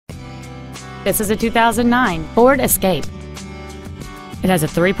This is a 2009 Ford Escape. It has a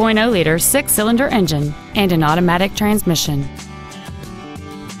 3.0-liter six-cylinder engine and an automatic transmission.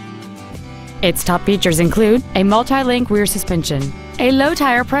 Its top features include a multi-link rear suspension, a low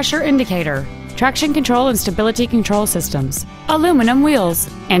tire pressure indicator, traction control and stability control systems, aluminum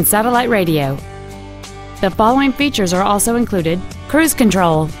wheels, and satellite radio. The following features are also included: cruise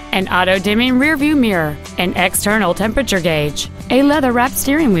control, an auto-dimming rearview mirror, an external temperature gauge, a leather-wrapped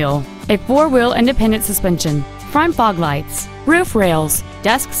steering wheel, a four-wheel independent suspension, front fog lights, roof rails,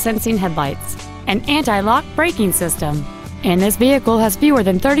 dusk sensing headlights, an anti-lock braking system, and this vehicle has fewer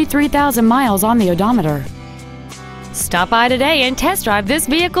than 33,000 miles on the odometer. Stop by today and test drive this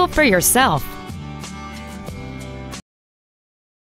vehicle for yourself.